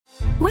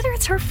Whether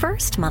it's her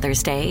first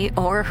Mother's Day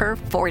or her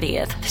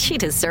 40th, she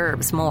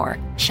deserves more.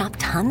 Shop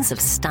tons of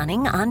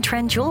stunning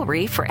on-trend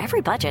jewelry for every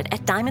budget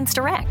at Diamonds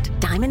Direct.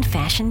 Diamond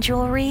fashion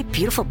jewelry,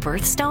 beautiful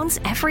birthstones,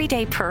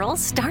 everyday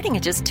pearls starting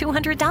at just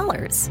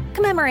 $200.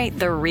 Commemorate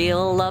the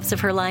real loves of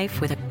her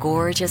life with a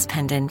gorgeous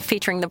pendant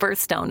featuring the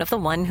birthstone of the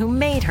one who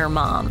made her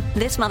mom.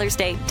 This Mother's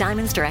Day,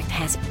 Diamonds Direct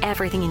has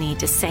everything you need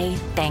to say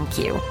thank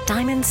you.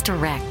 Diamonds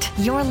Direct.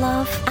 Your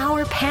love,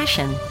 our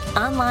passion.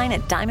 Online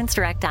at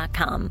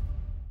diamondsdirect.com.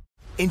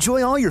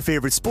 Enjoy all your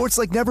favorite sports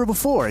like never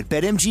before at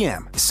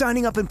BetMGM.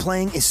 Signing up and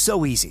playing is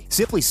so easy.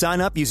 Simply sign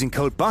up using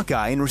code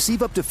Buckeye and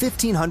receive up to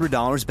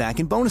 $1,500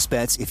 back in bonus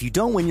bets if you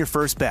don't win your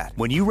first bet.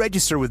 When you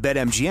register with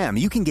BetMGM,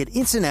 you can get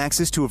instant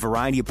access to a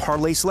variety of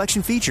parlay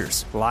selection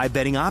features, live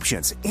betting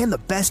options, and the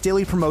best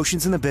daily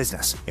promotions in the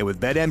business. And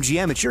with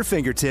BetMGM at your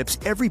fingertips,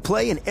 every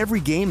play and every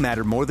game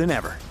matter more than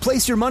ever.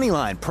 Place your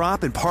moneyline,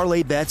 prop, and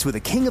parlay bets with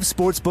the king of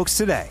sportsbooks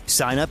today.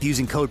 Sign up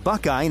using code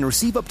Buckeye and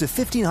receive up to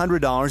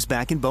 $1,500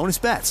 back in bonus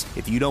bets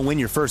if you don't win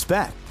your first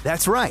bet.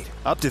 That's right,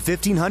 up to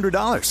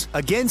 $1,500.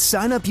 Again,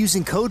 sign up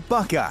using code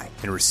Buckeye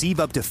and receive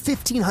up to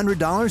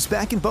 $1,500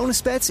 back in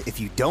bonus bets if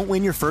you don't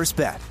win your first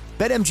bet.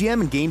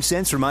 BetMGM and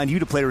GameSense remind you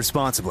to play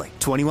responsibly.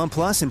 21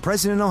 plus and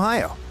present in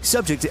Ohio.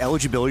 Subject to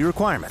eligibility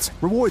requirements.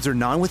 Rewards are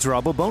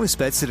non-withdrawable bonus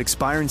bets that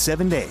expire in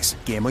 7 days.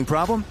 Gambling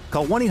problem?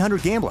 Call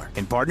 1-800-GAMBLER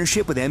in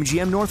partnership with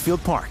MGM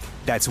Northfield Park.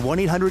 That's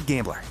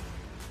 1-800-GAMBLER.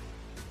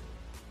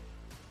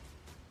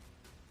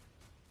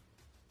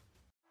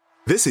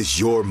 This is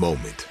your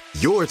moment,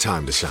 your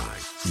time to shine,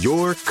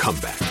 your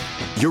comeback.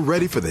 You're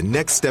ready for the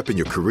next step in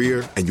your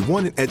career, and you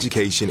want an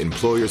education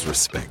employers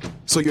respect.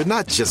 So you're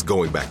not just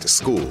going back to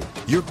school,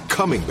 you're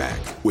coming back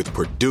with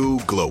Purdue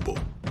Global.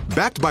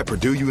 Backed by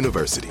Purdue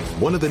University,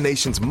 one of the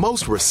nation's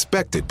most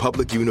respected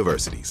public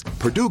universities,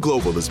 Purdue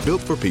Global is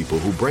built for people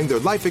who bring their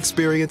life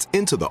experience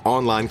into the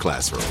online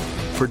classroom.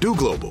 Purdue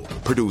Global,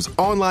 Purdue's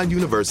online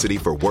university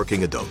for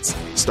working adults.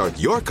 Start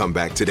your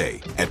comeback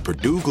today at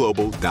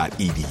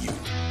purdueglobal.edu.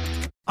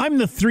 I'm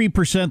the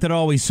 3% that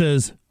always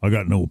says, I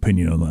got no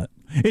opinion on that.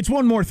 It's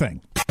one more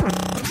thing.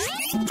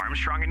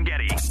 Armstrong and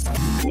Getty.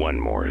 One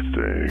more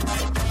thing.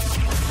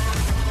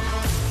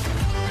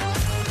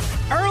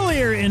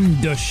 Earlier in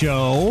the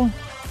show,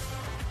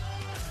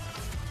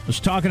 I was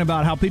talking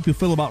about how people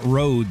feel about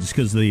roads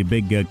because of the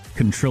big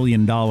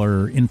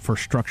quadrillion-dollar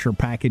infrastructure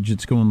package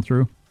that's going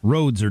through.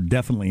 Roads are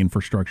definitely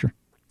infrastructure.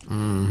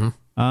 Mm-hmm.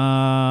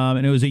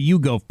 And it was a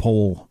YouGov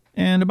poll.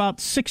 And about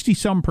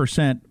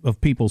 60-some% of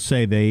people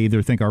say they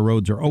either think our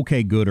roads are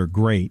okay, good, or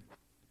great,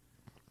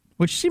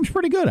 which seems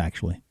pretty good,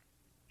 actually,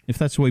 if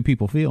that's the way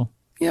people feel.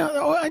 Yeah,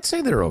 I'd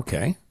say they're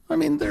okay. I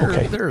mean,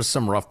 there are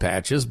some rough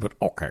patches, but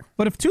okay.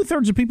 But if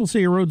 2/3 of people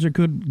say your roads are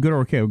good, or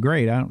okay, or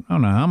great, I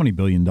don't know how many $1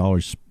 billion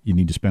you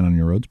need to spend on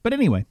your roads. But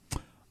anyway,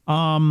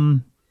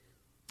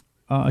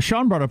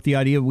 Sean brought up the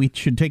idea we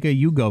should take a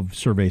YouGov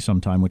survey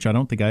sometime, which I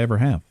don't think I ever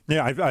have.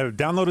 Yeah, I've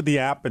downloaded the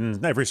app,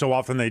 and every so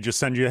often they just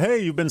send you, hey,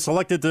 you've been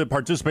selected to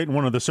participate in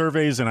one of the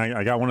surveys, and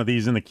I got one of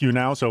these in the queue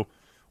now, so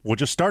we'll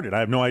just start it. I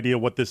have no idea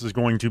what this is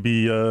going to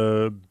be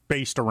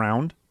based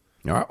around.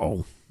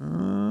 Uh-oh.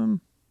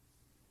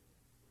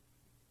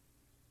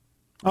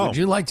 Would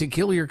you like to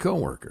kill your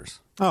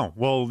coworkers? Oh,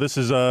 well, this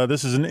is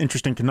an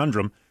interesting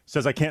conundrum. It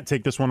says I can't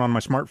take this one on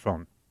my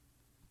smartphone.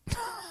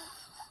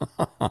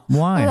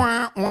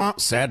 Why?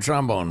 Sad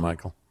trombone,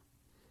 Michael.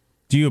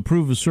 Do you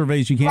approve of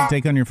surveys you can't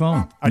take on your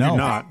phone? I do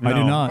not. No. I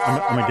do not.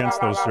 I'm against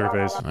those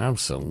surveys.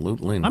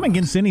 Absolutely not. I'm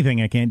against anything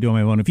I can't do on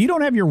my phone. If you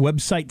don't have your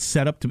website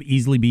set up to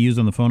easily be used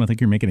on the phone, I think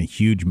you're making a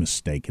huge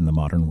mistake in the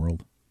modern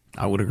world.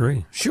 I would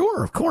agree.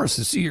 Sure, of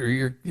course.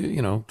 You're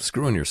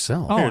screwing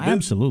yourself. Oh,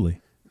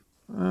 absolutely.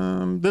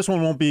 This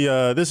one won't be,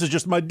 this is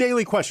just my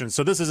daily question.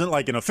 So this isn't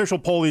like an official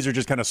poll. These are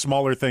just kind of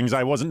smaller things.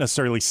 I wasn't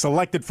necessarily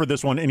selected for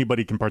this one.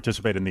 Anybody can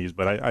participate in these,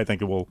 but I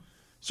think it will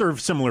serve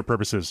similar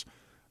purposes.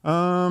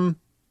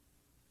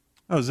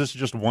 Is this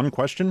just one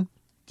question?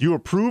 Do you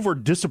approve or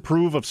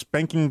disapprove of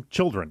spanking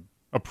children?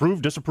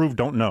 Approve, disapprove,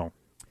 don't know.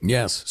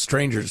 Yes,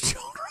 strangers'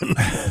 children.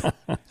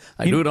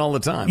 I do it all the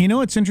time. You know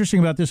what's interesting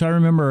about this? I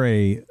remember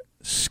a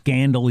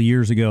scandal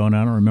years ago, and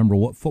I don't remember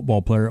what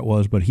football player it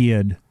was, but he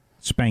had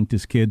spanked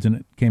his kids, and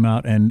it came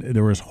out, and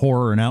there was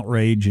horror and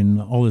outrage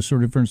and all this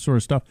sort of different sort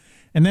of stuff.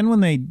 And then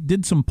when they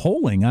did some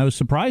polling, I was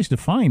surprised to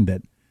find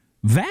that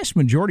vast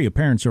majority of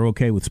parents are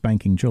okay with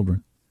spanking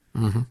children.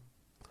 Mm-hmm.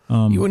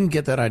 You wouldn't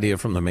get that idea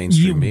from the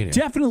mainstream media. You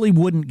definitely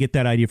wouldn't get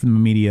that idea from the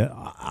media.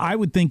 I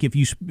would think if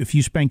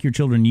you spank your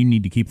children, you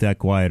need to keep that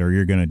quiet, or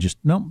you're going to just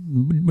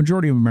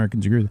majority of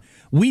Americans agree with that.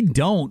 We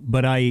don't,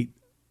 but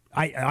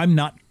I'm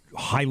not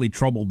highly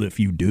troubled if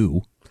you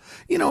do.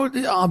 You know,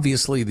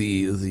 obviously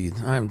the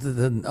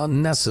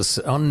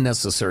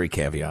unnecessary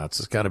caveats.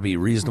 It's got to be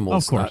reasonable.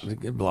 Of course.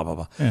 Not, blah blah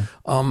blah. Yeah.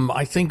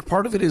 I think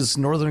part of it is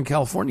Northern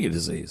California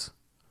disease.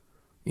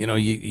 You know,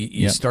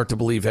 you start to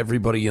believe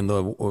everybody in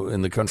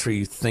the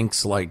country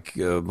thinks like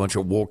a bunch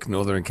of woke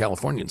Northern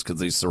Californians because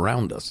they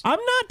surround us. I'm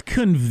not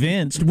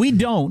convinced. We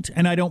don't,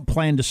 and I don't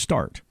plan to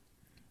start.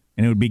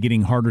 And it would be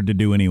getting harder to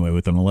do anyway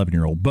with an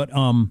 11-year-old. But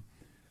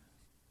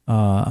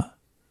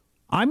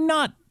I'm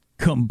not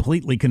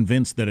completely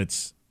convinced that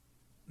it's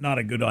not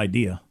a good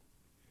idea.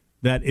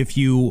 That if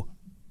the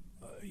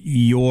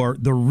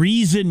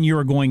reason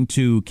you're going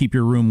to keep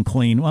your room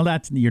clean, well,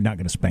 you're not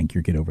going to spank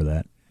your kid over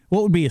that.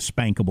 What would be a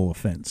spankable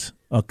offense?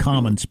 A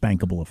common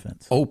spankable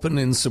offense? Open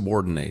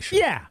insubordination.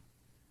 Yeah.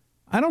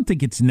 I don't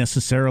think it's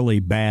necessarily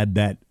bad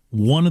that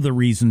one of the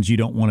reasons you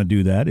don't want to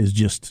do that is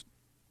just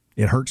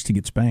it hurts to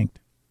get spanked.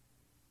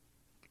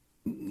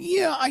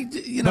 Yeah,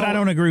 but I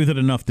don't agree with it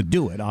enough to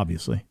do it,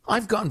 obviously.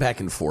 I've gone back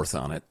and forth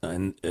on it,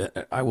 and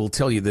I will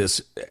tell you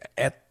this.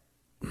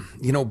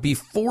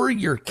 Before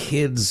your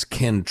kids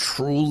can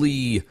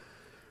truly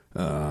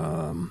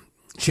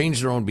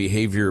change their own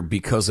behavior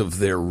because of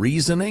their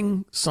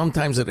reasoning,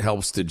 sometimes it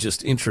helps to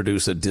just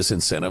introduce a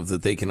disincentive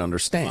that they can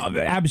understand.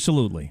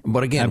 Absolutely.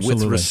 But again,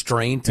 with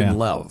restraint and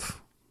love.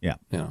 Yeah.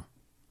 No,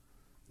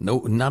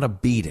 not a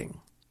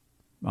beating.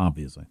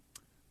 Obviously.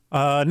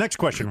 Next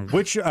question,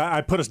 which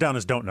I put us down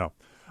as don't know.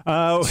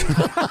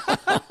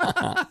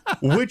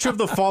 Which of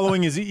the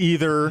following is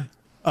either...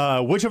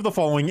 which of the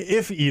following,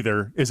 if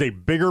either, is a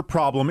bigger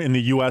problem in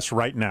the U.S.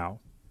 right now?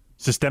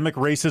 Systemic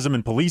racism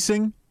and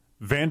policing,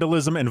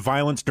 vandalism and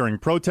violence during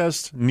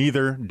protests,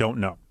 neither, don't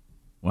know.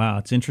 Wow,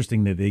 it's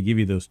interesting that they give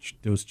you those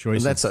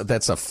choices.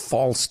 That's a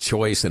false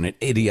choice and an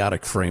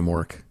idiotic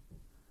framework.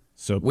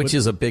 So which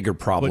is a bigger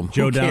problem?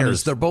 Who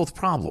cares? They're both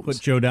problems.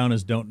 Put Joe down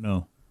as don't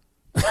know.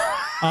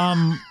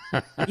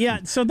 Yeah,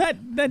 so that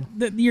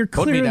you're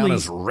clearly... Put me down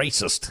as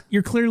racist.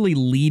 You're clearly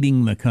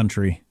leading the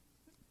country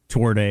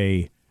toward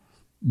a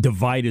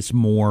divide us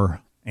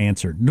more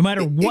answer. No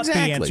matter what the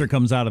answer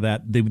comes out of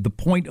that, the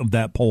point of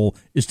that poll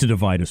is to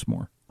divide us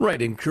more.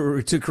 Right, and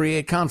to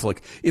create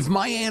conflict. If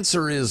my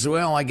answer is,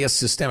 well, I guess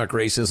systemic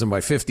racism by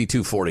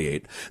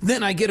 52-48,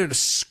 then I get a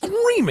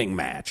screaming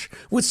match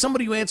with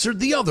somebody who answered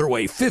the other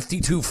way,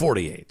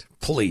 52-48.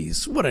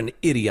 Please, what an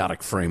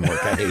idiotic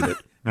framework. I hate it.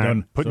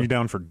 Putting you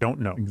down for don't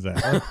know.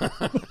 Exactly.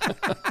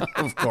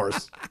 Of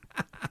course.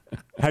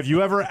 Have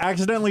you ever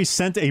accidentally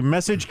sent a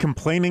message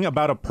complaining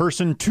about a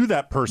person to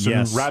that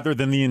person rather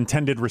than the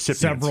intended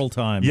recipient? Several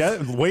times.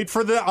 Yeah, wait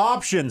for the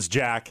options,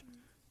 Jack.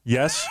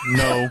 Yes,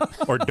 no,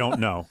 or don't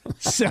know.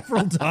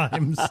 Several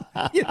times.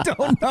 You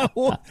don't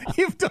know.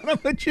 You've done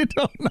it, but you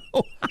don't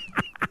know.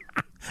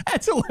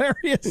 That's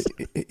hilarious.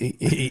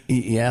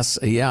 Yes,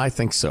 yeah, I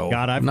think so.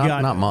 God, I've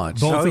got not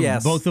much.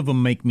 Both of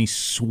them make me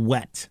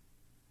sweat.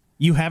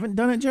 You haven't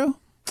done it, Joe?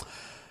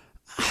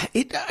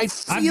 I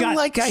feel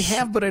like I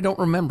have, but I don't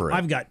remember it.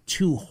 I've got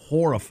two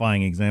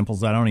horrifying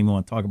examples I don't even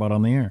want to talk about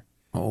on the air.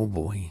 Oh,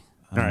 boy.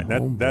 All right,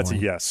 that's a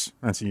yes.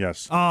 That's a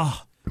yes.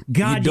 Oh,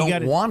 God, you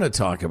don't want to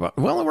talk about...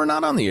 Well, we're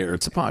not on the air.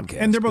 It's a podcast.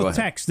 And they're both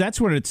texts.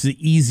 That's what it's the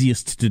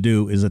easiest to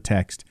do is a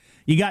text.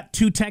 You got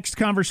two text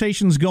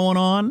conversations going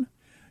on.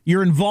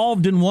 You're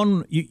involved in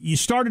one. You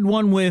started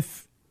one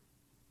with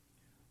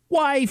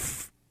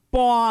wife,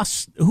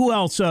 boss, who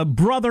else?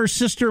 Brother,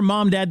 sister,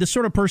 mom, dad, the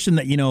sort of person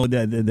that,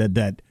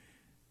 that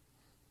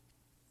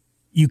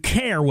you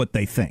care what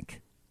they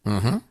think.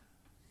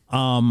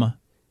 Mm-hmm.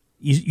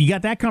 You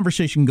got that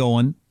conversation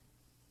going.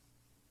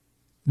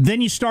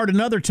 Then you start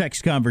another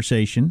text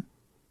conversation,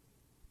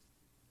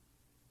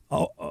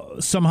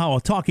 somehow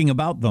talking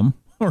about them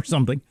or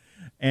something,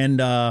 and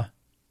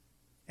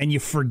you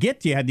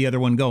forget you had the other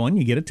one going.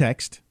 You get a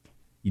text.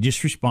 You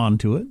just respond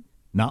to it,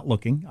 not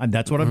looking.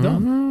 That's what I've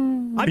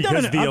done.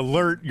 Because the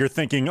alert, you're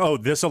thinking, oh,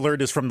 this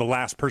alert is from the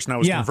last person I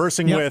was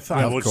conversing with.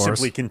 I will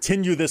simply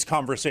continue this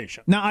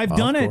conversation. Now, I've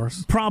done it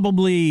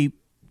probably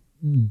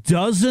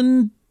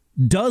dozens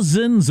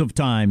of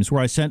times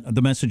where I sent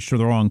the message to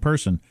the wrong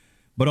person,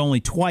 but only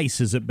twice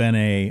has it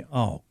been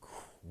oh,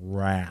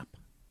 crap.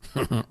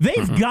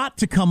 They've got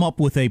to come up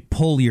with a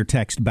pull your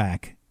text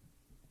back.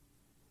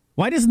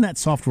 Why doesn't that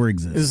software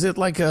exist? Is it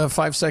like a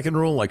 5-second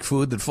rule, like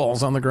food that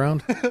falls on the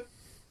ground?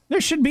 There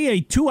should be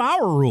a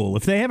 2-hour rule.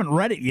 If they haven't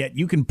read it yet,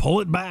 you can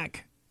pull it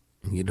back.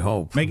 You'd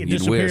hope. Make it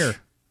disappear. Wish.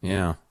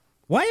 Yeah.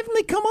 Why haven't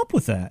they come up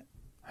with that?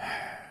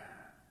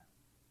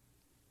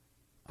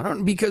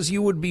 Because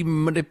you would be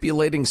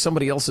manipulating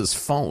somebody else's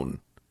phone,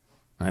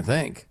 I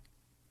think.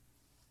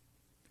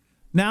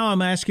 Now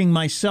I'm asking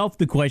myself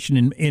the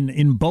question,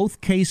 in both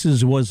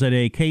cases, was it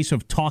a case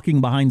of talking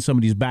behind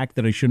somebody's back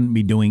that I shouldn't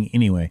be doing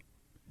anyway?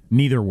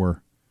 Neither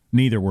were.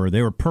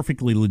 They were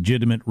perfectly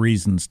legitimate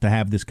reasons to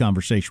have this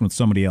conversation with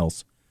somebody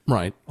else.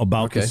 Right.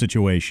 About the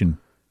situation.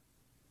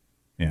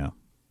 Yeah.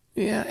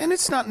 Yeah, and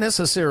it's not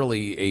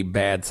necessarily a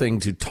bad thing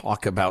to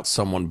talk about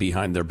someone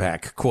behind their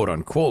back, quote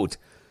unquote.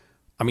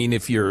 I mean,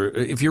 if you're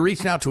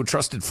reaching out to a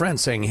trusted friend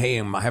saying, hey,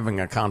 I'm having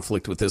a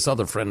conflict with this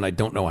other friend and I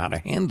don't know how to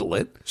handle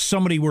it.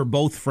 Somebody we're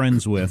both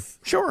friends with.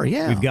 Sure,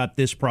 yeah. We've got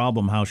this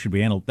problem. How should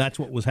we handle it? That's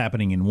what was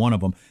happening in one of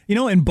them.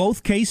 In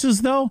both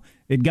cases, though,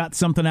 it got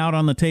something out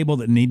on the table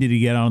that needed to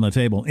get out on the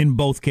table. In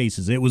both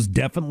cases. It was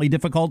definitely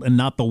difficult and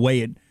not the way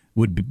it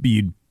would be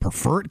you'd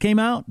prefer it came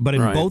out. But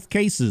in both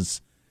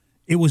cases,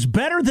 it was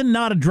better than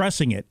not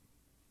addressing it.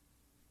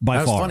 by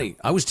That was far. funny.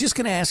 I was just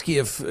going to ask you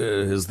if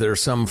is there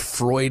some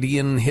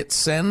Freudian hit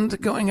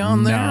send going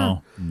on there?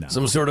 No.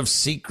 Some sort of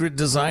secret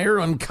desire,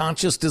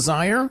 unconscious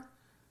desire?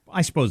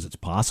 I suppose it's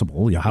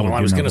possible. Yeah, how Well, would I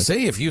you was know going to that?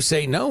 say, if you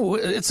say no,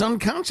 it's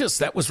unconscious.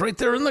 That was right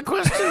there in the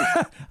question.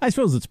 I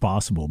suppose it's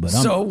possible, but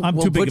So I'm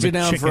we'll too big put of you a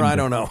down chicken for I to-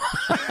 don't know.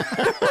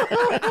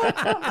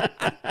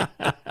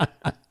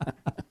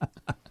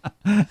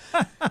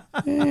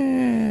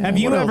 Have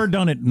you What ever else?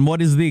 done it? And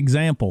what is the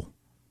example?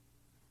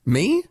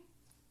 Me?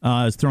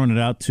 I was throwing it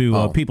out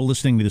to people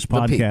listening to this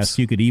The peeps. podcast.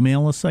 You could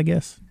email us, I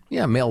guess.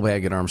 Yeah,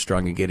 mailbag at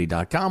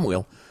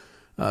ArmstrongandGetty.com.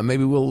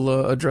 Maybe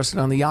we'll address it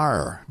on the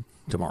R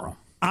tomorrow.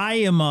 I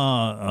am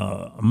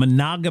a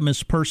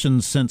monogamous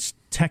person since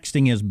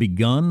texting has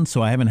begun,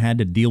 so I haven't had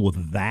to deal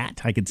with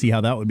that. I could see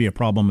how that would be a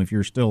problem if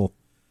you're still,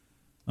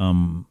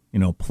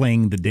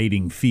 playing the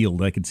dating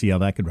field. I could see how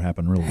that could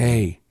happen.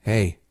 Really,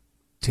 Hey,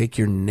 take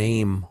your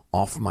name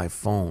off my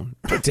phone.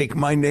 Take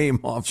my name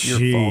off your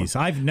phone. Jeez,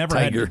 I've never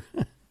Tiger.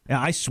 had. Yeah,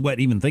 I sweat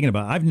even thinking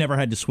about it. I've never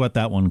had to sweat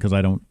that one because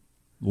I don't.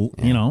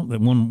 You know, that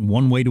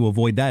one way to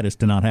avoid that is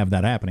to not have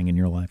that happening in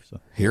your life. So,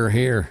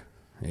 Here.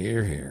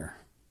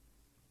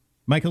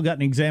 Michael, got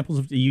any examples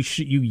of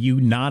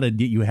you nodded?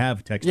 You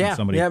have texted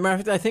somebody. Yeah, matter of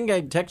fact, I think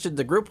I texted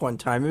the group one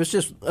time. It was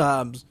just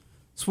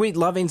sweet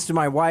lovings to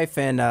my wife,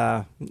 and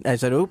I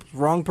said, "Oops,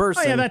 wrong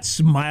person." Oh, yeah, that's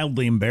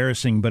mildly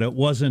embarrassing, but it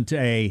wasn't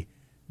a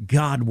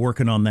God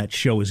working on that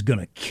show is going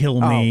to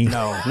kill me.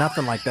 No,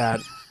 nothing like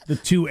that. The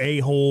two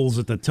a-holes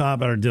at the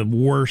top are the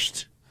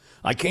worst.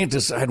 I can't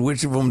decide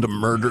which of them to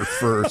murder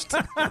first.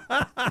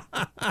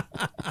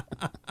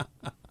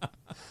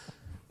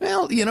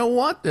 Well, you know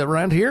what?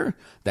 Around here,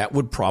 that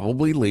would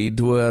probably lead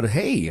to a,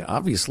 hey,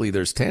 obviously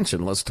there's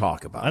tension. Let's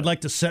talk about I'd it.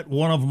 like to set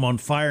one of them on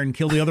fire and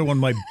kill the other one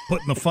by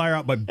putting the fire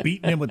out by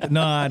beating him with.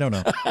 No, I don't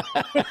know.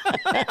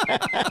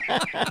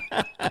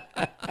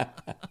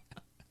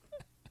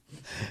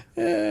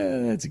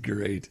 That's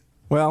great.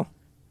 Well,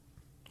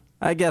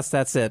 I guess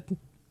that's it.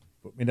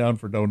 Put me down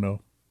for don't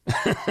know.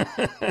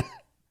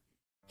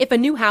 If a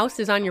new house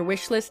is on your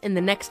wish list in the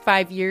next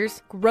 5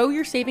 years, grow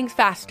your savings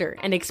faster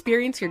and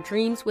experience your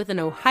dreams with an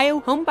Ohio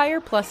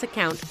Homebuyer Plus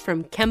account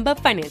from Kemba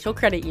Financial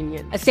Credit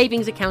Union. A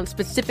savings account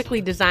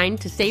specifically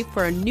designed to save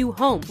for a new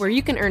home where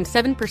you can earn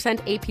 7%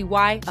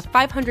 APY,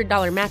 a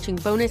 $500 matching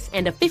bonus,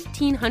 and a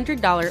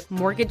 $1,500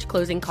 mortgage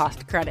closing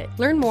cost credit.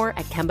 Learn more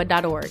at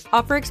Kemba.org.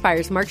 Offer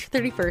expires March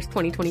 31st,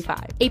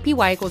 2025.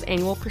 APY equals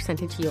annual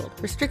percentage yield.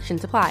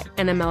 Restrictions apply.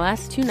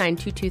 NMLS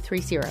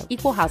 292230.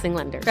 Equal housing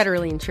lender.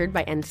 Federally insured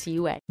by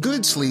NCUA.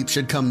 Good sleep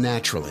should come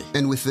naturally,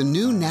 and with the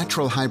new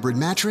Natural Hybrid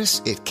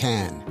mattress, it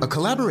can. A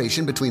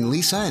collaboration between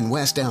Lisa and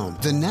West Elm,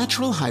 the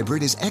Natural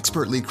Hybrid is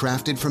expertly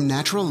crafted from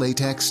natural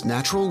latex,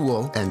 natural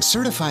wool, and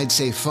certified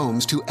safe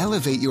foams to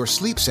elevate your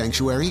sleep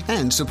sanctuary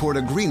and support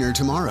a greener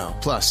tomorrow.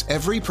 Plus,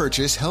 every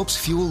purchase helps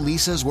fuel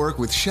Lisa's work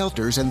with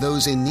shelters and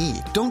those in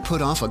need. Don't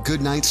put off a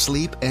good night's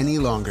sleep any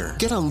longer.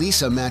 Get a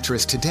Lisa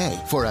mattress today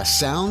for a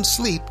sound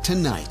sleep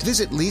tonight.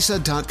 Visit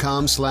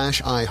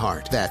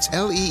lisa.com/iHeart. That's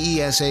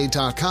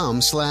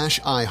LEESA.com/iHeart.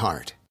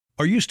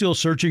 Are you still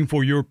searching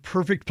for your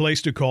perfect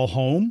place to call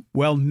home?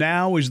 Well,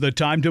 now is the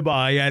time to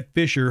buy at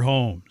Fisher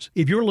Homes.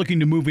 If you're looking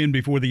to move in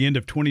before the end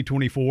of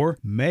 2024,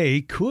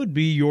 May could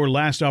be your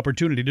last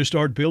opportunity to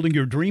start building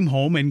your dream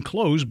home and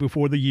close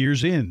before the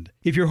year's end.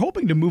 If you're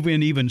hoping to move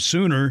in even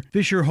sooner,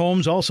 Fisher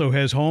Homes also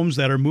has homes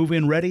that are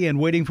move-in ready and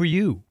waiting for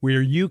you,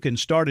 where you can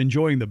start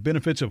enjoying the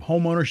benefits of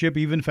homeownership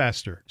even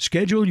faster.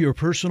 Schedule your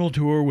personal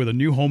tour with a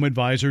new home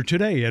advisor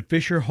today at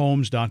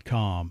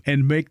FisherHomes.com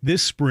and make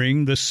this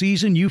spring the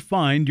season you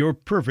find your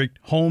perfect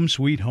home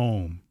sweet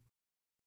home.